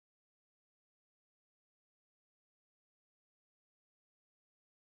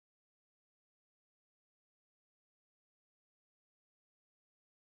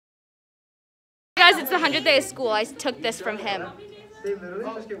Guys, it's the 100th day of school. I took this from him. They literally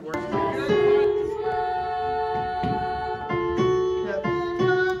just get worse.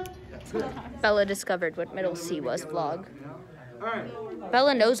 Bella discovered what middle C was vlog. Alright.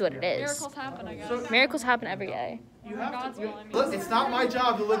 Bella knows what it is. Miracles happen, I guess. Miracles happen every day. You have to. Look, it's not my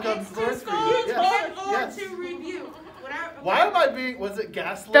job to look up verse for you. Yes. To review. Why am I being? Was it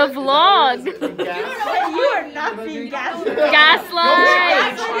gaslight? The vlog. You are not being gaslit.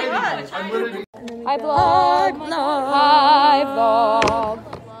 Gaslight. I'm literally. Hi vlog. Hi vlog.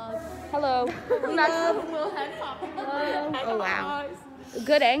 Hello. Oh wow.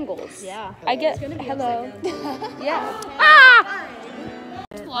 Good angles. Yeah. I get hello. Yeah. Ah!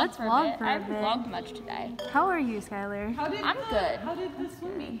 Let's vlog for a bit. I haven't vlogged much today. How are you, Skylar? I'm good. How did this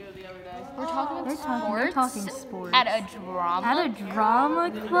swimming go the other day? We're talking about sports. We're talking sports. At a drama. At a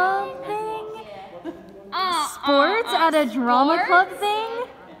drama club thing? Sports at a drama club thing?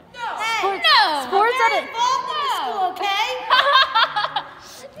 Sports, No. Sports at a...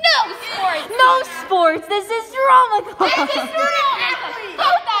 No sports. No sports. This is drama club.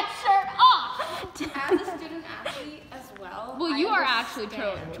 Put that shirt off. As a student athlete as well. Well, you are actually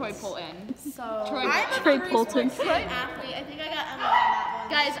Troy Polton. So Trey Polton. student athlete. I think I got Emma on that one.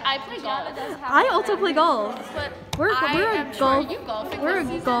 Guys, I play golf. I also play golf. But We're a golf. you golfing We're this a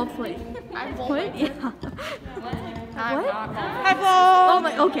season? golf league. I'm What? Yeah. I'm What? not golfing. Hi, vlog. Oh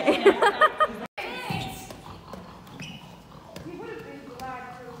my. Okay.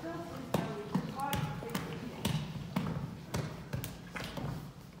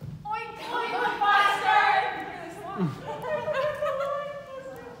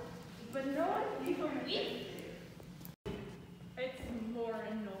 It's more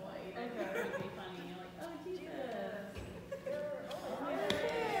annoyed. Okay. It would be funny. You're like, oh, Jesus.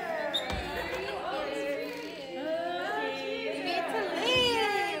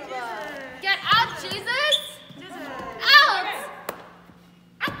 Get out, Jesus! Out!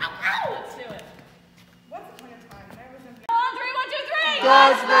 Let's do it. What's the point of time? I was in. On 3, 1, 2, 3.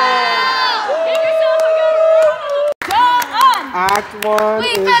 Godspell. Give yourself a good round. Go on. Act 1 We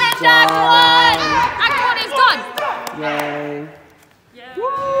is finished done. Act 1! Act 1 is done! Yay.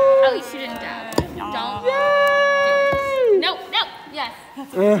 At least you didn't dab. Don't. Yay! No, no, yes.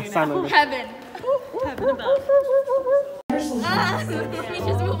 Simon. Heaven. Heaven above.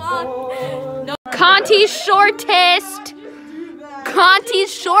 Just move on. No. Conti's shortest.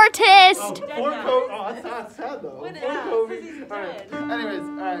 Conti's shortest. Poor Kobe. Oh, that's sad though. Poor Kobe. Alright. Anyways,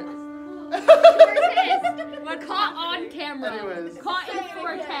 alright. We're caught on camera. Anyways. Caught in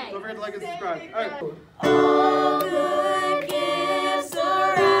 4K. Don't forget to like and subscribe. Alright. All good gifts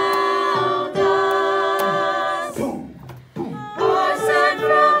around us are sent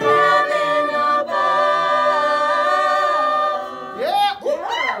from heaven above. Yeah!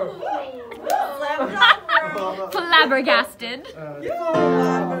 Flabbergasted.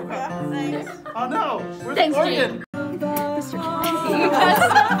 Oh no! Where's Thanks, the organ?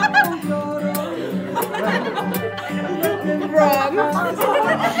 Wrong.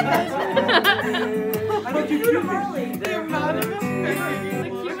 I don't do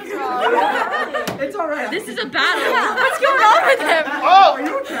It's alright. This is a battle. What's going on with him? Oh, are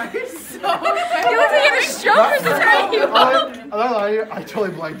you okay? He looks like he had a stroke or something. I'm not lying to you, I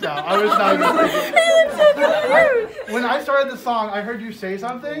totally blanked out. I was not even thinking. He looks so confused. When I started the song, I heard you say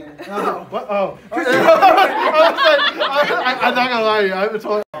something, and I was like, what? Oh. I'm not gonna lie to you, I was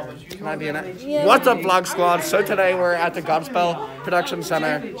totally... Can I be in it? What's up, Vlog Squad? So today we're at the Godspell Production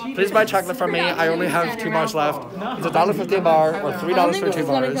Center. Please buy chocolate from me. I only have 2 bars left. It's $1.50 a bar or $3 for 2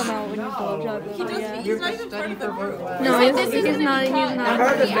 bars. He's not even part of the group. No, He's not. I'm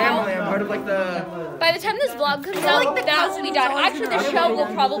part of the family. I'm part of like the... By the time this vlog comes out, that will be done. Actually, the show will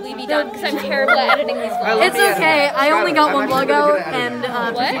probably be done because I'm terrible at editing these vlogs. It's okay. I only got one vlog out and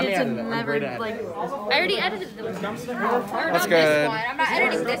What? proceeded to never like. I already edited them. That's good. I'm not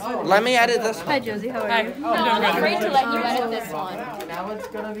editing this one. Let me edit this one. Hi Josie, how are you? No, I'm afraid to let you edit this one.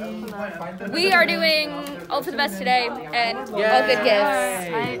 We are doing All for the Best today and all good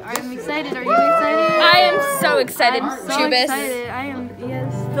gifts. I'm excited. Are you excited? I am so excited, I'm so Jubis. excited. I am.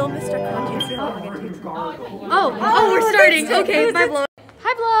 Yes. Film Mr. Conti. Oh, we're starting. Okay, bye vlog.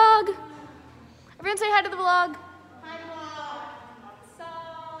 Hi vlog. Everyone say hi to the vlog.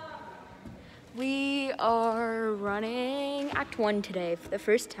 We are running Act 1 today for the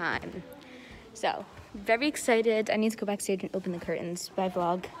first time. So, very excited. I need to go backstage and open the curtains. Bye,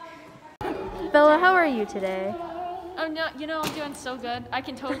 vlog. Bella, how are you today? Oh, no, you know, I'm doing so good. I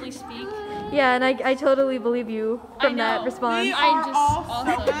can totally speak. Yeah, and I totally believe you from that response. I'm just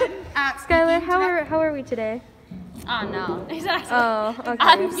awesome. Skylar, how are we today? Oh no. Exactly. Oh, okay.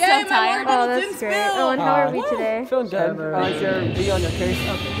 I'm so tired. Oh, that's great. Oh, and how are we today? Feeling good. I like your video on your case.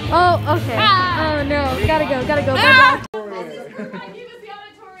 Oh, okay. Oh no, gotta go. Bye-bye. I give us the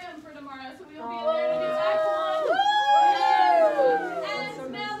auditorium for tomorrow, so we'll be in there to do Act 1.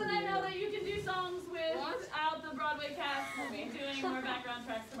 And now that I know that you can do songs without the Broadway cast, we'll be doing more background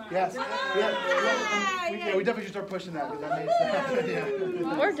tracks tomorrow. Yes. Yeah, we definitely should start pushing that. Because that makes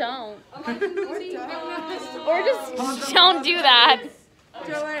yeah. Or don't. Or just don't do that.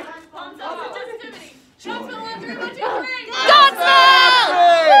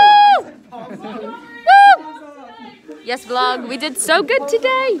 Godspell! Yes, vlog. We did so good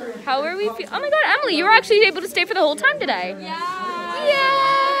today. How are we feeling? Oh my God, Emily, you were actually able to stay for the whole time today.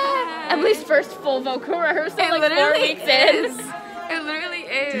 Yeah. Emily's first full vocal rehearsal, like 4 weeks in. It literally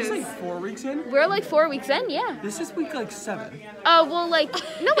is. This is like 4 weeks in? We're like 4 weeks in, yeah. This is week like 7. Oh, well, like,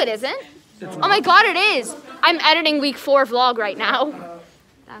 no, it isn't. Oh my God, it is. I'm editing week 4 vlog right now.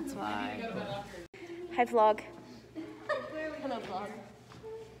 That's why. Hi, vlog. Hello, vlog.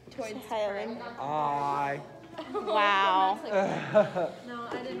 Towards Thailand. Hi. Wow. No,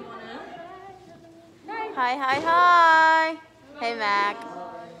 I didn't want to. Hi. Hey, Mac.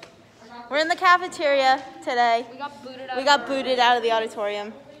 We're in the cafeteria today. We got booted out of the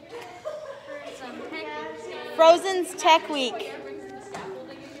auditorium. Frozen's Tech Week.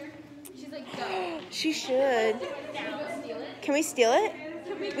 She should. Can we steal it?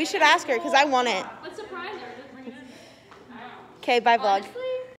 We should ask her because I want it. Let's surprise her. Okay, bye vlog.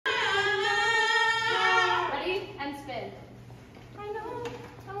 Ready? And spin.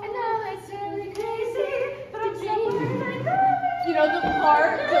 You know the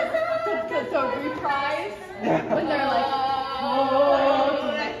part, the reprise, when they're like,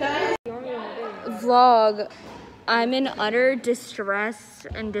 Vlog, I'm in utter distress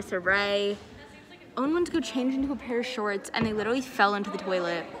and disarray. Owen went to go change into a pair of shorts and they literally fell into the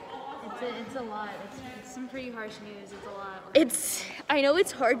toilet. It's a lot. It's some pretty harsh news. It's a lot. I know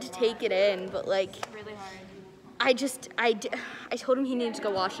it's hard to take it in, but like, Really hard. I told him he needed to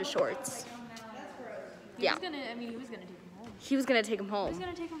go wash his shorts. Yeah. He was gonna take him home. He was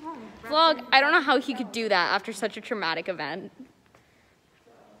gonna take him home. Vlog, I don't know how he could do that after such a traumatic event.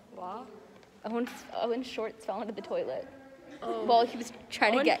 What? Owen's shorts fell into the toilet. Oh. While he was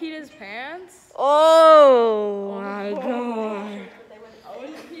trying to get. Owen peed his pants? Oh my God.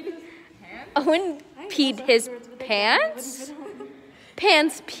 Owen peed his pants?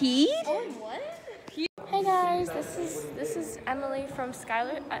 Pants peed? Hey guys, this is Emily from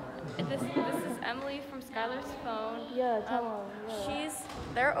Skylar. This is Emily from Skylar's phone. Yeah, come on.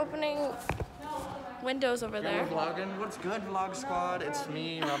 They're opening windows over there. Vlogging. What's good, Vlog Squad? It's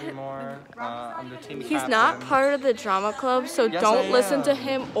me, Robbie Moore. I'm the team He's not part of the drama club, so Yes, don't I listen am. to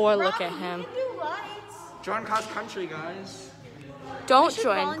him or look at him. Join cross country, guys. Don't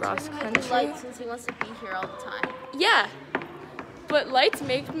join cross country. Since he wants to be here all the time. Yeah, but lights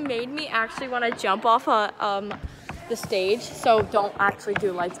made me actually want to jump off the stage. So don't actually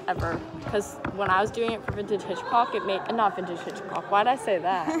do lights ever, because when I was doing it for Vintage Hitchcock, not Vintage Hitchcock. Why did I say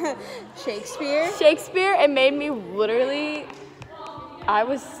that? Shakespeare. It made me literally. I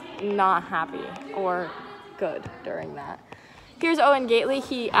was not happy or good during that. Here's Owen Gately.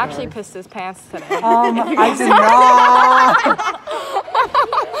 He actually pissed his pants today. I did not.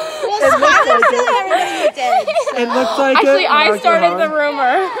 It looks like Actually, it. I started the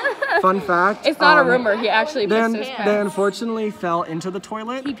rumor. Fun fact. It's not a rumor. He actually pissed his pants. They unfortunately fell into the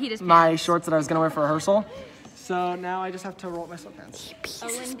toilet. He peed his My shorts that I was gonna wear for rehearsal. So now I just have to roll up my sweatpants.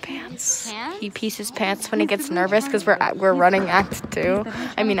 He pees his pants when he gets nervous because we're running Act 2.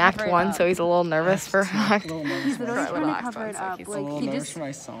 I mean Act 1, so he's a little nervous for Act 2. He's literally trying to cover it up. A little nervous for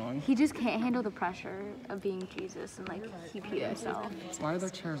my song. He just can't handle the pressure of being Jesus and like he peed himself. Why are there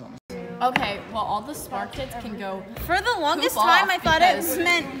chairs on? Okay, well, all the smart kids can go. For the longest Poop time, off I thought it because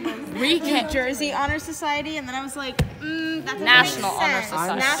meant New Jersey Honor Society, and then I was like, that doesn't National make Honor sense.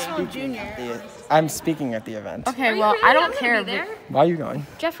 Society. National Junior. I'm speaking at the event. Okay, well, I don't care. Why are you going?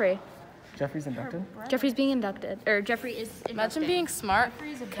 Jeffrey. Jeffrey's inducted? Jeffrey's being inducted. Or Jeffrey is inducted. Imagine being smart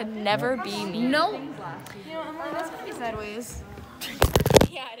could never be me. No. You know, Emily, that's gonna be sideways.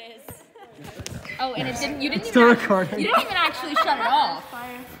 Yeah, it is. Oh, and you didn't Still recording. even actually shut it off.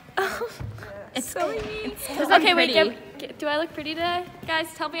 It's so mean. Okay, wait. Do I look pretty today? Guys,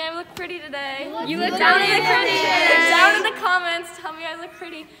 tell me I look pretty today. You look down in the comments. Tell me I look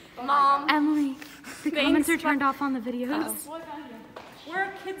pretty. Mom. Emily, the comments are turned off on the videos. We're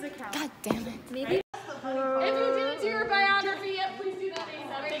a kids account. God damn it. Maybe. If you didn't do your biography yet, please do that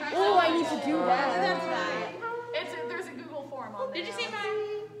ASAP. Oh, I need to do that. There's a Google form on there. Did you see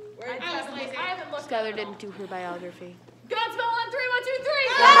mine? I was lazy. I haven't looked Skylar didn't do her biography. Godspell on 3, 1, 2,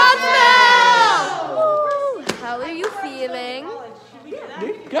 3. How are you feeling?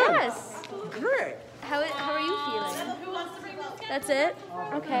 Good. Yes. Great. How are you feeling? Who wants to bring this again? That's it?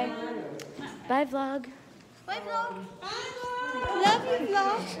 Okay. Bye, vlog. Bye, vlog. Love you,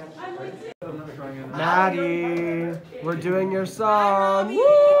 vlog. Maddie, we're doing your song. Woo!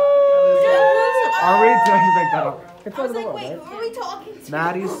 Are we? Did I make that up? It's I was like, wait, who are we talking to?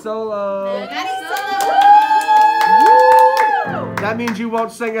 Maddie's solo. Maddie's solo. That means you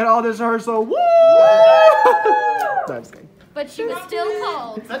won't sing at all this rehearsal. Woo! No, I'm just kidding. But she was still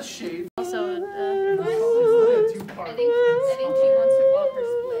called. That's shade. Also, Two parts. I think she wants to walk her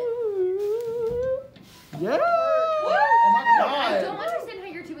split. Yeah. Oh my I god. don't understand how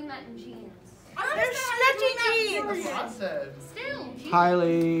you're doing that in jeans. They're stretchy jeans. That's what I said. Still, jeans. Hi,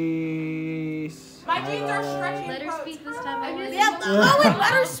 Lise. My jeans are stretchy. Let her speak this time. I really Yeah, Owen,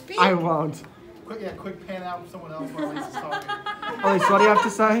 let her speak. I won't. Quick pan out with someone else while Lisa's talking. Elise, what do you have to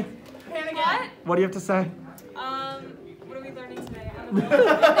say? Pan again. What do you have to say? What are we learning today? I don't know. I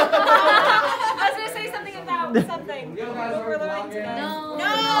was gonna say something about something. What we're learning today. No.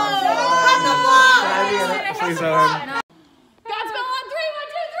 Cut the vlog. Please, Owen. Godspell on 3, 1,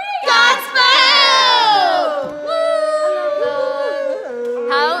 2, 3.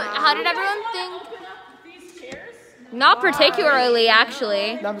 How did everyone think? Not particularly,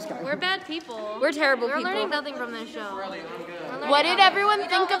 actually. No, I'm just kidding. We're bad people. We're terrible people. We're learning nothing from this show. What did everyone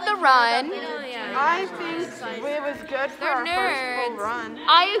think of the run? I think it was good for They're our first nerds. full run.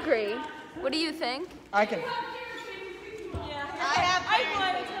 I agree. What do you think? I can.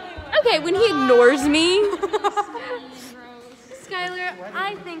 Okay, when he ignores me. Skylar,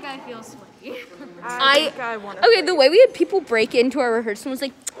 I think I feel sweaty. I think I want to. Okay, the way we had people break into our rehearsal was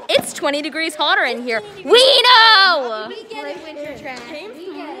like, it's 20 degrees hotter in here. We know! We get it, winter trash. Came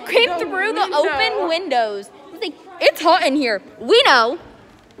through the open windows. It was like, it's hot in here. We know.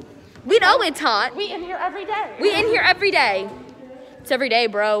 We know it's hot. We in here every day. We in here every day. It's every day,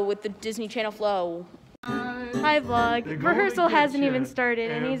 bro, with the Disney Channel flow. Hi vlog. Rehearsal hasn't even started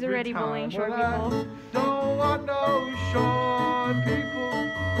and he's already bullying short people. Don't want no short people.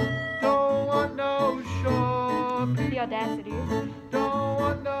 Don't want no short people. The audacity. Don't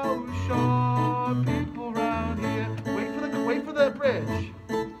want no short people around here. Wait for the bridge.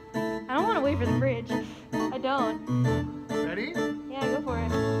 I don't want to wait for the bridge. I don't. Ready? Yeah, go for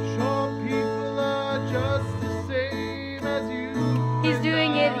it. Short people are just the same as you. He's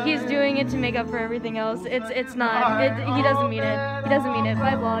doing it to make up for everything else. It's not. He doesn't mean it. He doesn't mean it.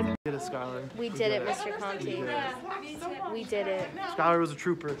 Bye vlog. Did it, Skylar. We did it, Mr. Conti. We did it. Skylar was a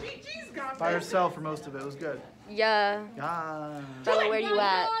trooper. By herself for most of it. It was good. Yeah. Yeah. Bella, where you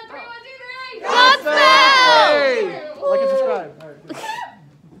at? 3, 1, 2, 3. Godspell! Hey! Like and subscribe.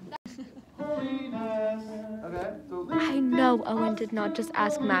 Okay. So I know Owen did not just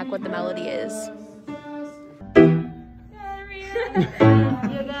ask Mac what the melody is.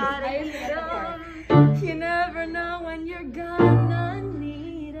 You never know when you're gonna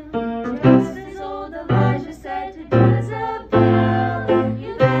need him. Just as old Elijah said to Jezebel,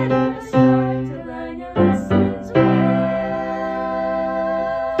 you better start to learn your lessons well.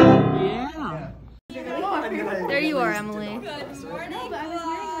 There you are, Emily.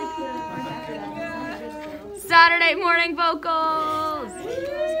 Saturday morning vocals.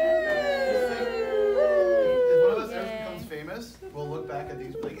 if one of us ever becomes famous, we'll look back at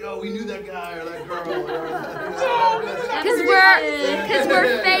these like, oh, we knew that guy or that girl. Because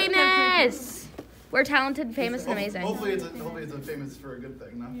we're famous. We're talented, famous, and amazing. Hopefully it's a famous for a good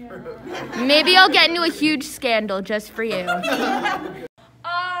thing, not for. Maybe I'll get into a huge scandal just for you.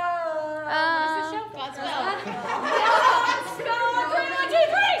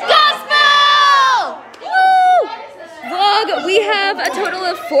 Gospel! Woo! Vlog, we have a total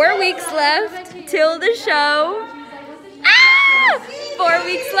of 4 weeks left till the show. 4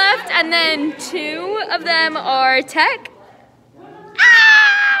 weeks left, and then 2 of them are tech.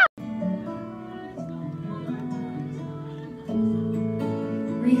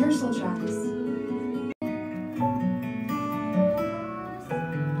 Rehearsal tracks.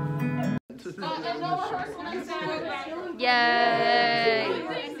 Yay!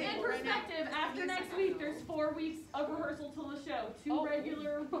 In perspective, after next week, there's 4 weeks of rehearsal till the show. 2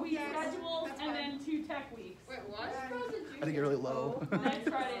 regular week schedules and then 2 tech weeks. Wait, what? I think you're really low.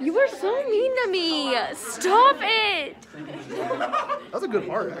 You were so mean to me. Stop it. That was a good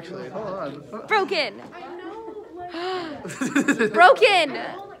part, actually. Hold on. Broken. Broken.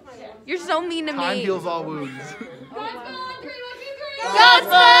 You're so mean to me. Time heals all wounds. Gospel!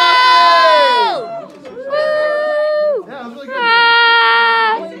 Woo! Yeah, that was really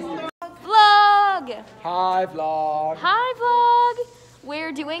good. Vlog!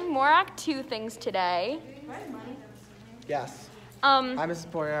 Act 2 things today. Yes. Hi,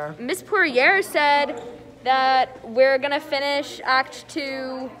 Mrs. Poirier. Miss Poirier said that we're gonna finish Act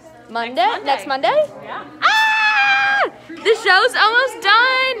 2 next Monday? Yeah. Ah! The show's almost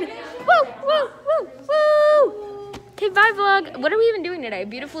done! Woo, woo, woo, woo! Okay, bye vlog. What are we even doing today?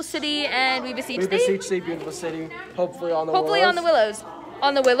 Beautiful city and we beseech thee? We beseech thee, beautiful city. Hopefully on the Hopefully on the willows.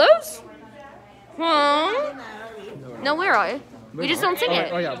 On the willows? Huh? No, where are we? We just don't sing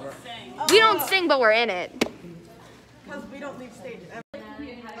it. Oh, yeah. We don't sing, but we're in it. Because we don't need stage.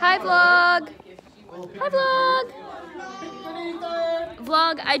 Hi vlog. Hi vlog.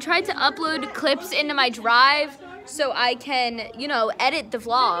 Vlog, I tried to upload clips into my drive so I can, you know, edit the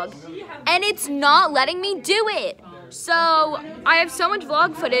vlog. And it's not letting me do it. So I have so much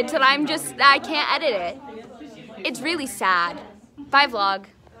vlog footage that I can't edit it. It's really sad. Bye vlog.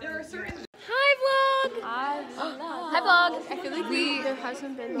 Hi vlog. Hi vlog. I feel like there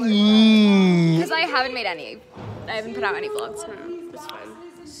hasn't been because I haven't made any. I haven't put out any vlogs. It's fine.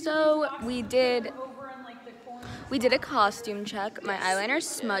 So we did a costume check. My eyeliner's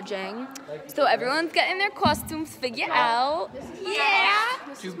smudging. So everyone's getting their costumes figured out. Yeah.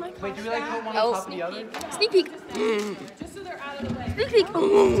 Wait, do we like put one on top of the other? Sneak peek. Just so they're out of the way. Sneak peek.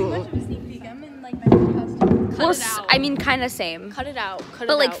 Too much of a sneak peek. I'm in like my new costume. Well, I mean, kind of same. Cut it out. Cut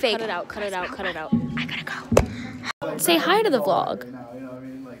But it like out. fake. Cut it out. Cut it out. Cut it out. I gotta go. Say hi to the vlog.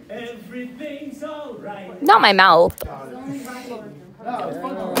 Everything's alright. Not my mouth.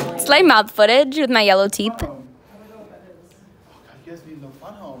 It's like mouth footage with my yellow teeth. You guys need no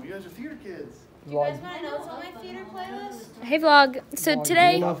fun home. You guys are theater kids. You guys want to know what's on my theater playlist? Hey vlog. So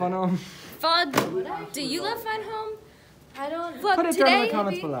today, Fun home. vlog, do you love Fun Home? I don't. Vlog Put it down in today, the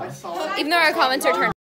comments below. even though our comments are turned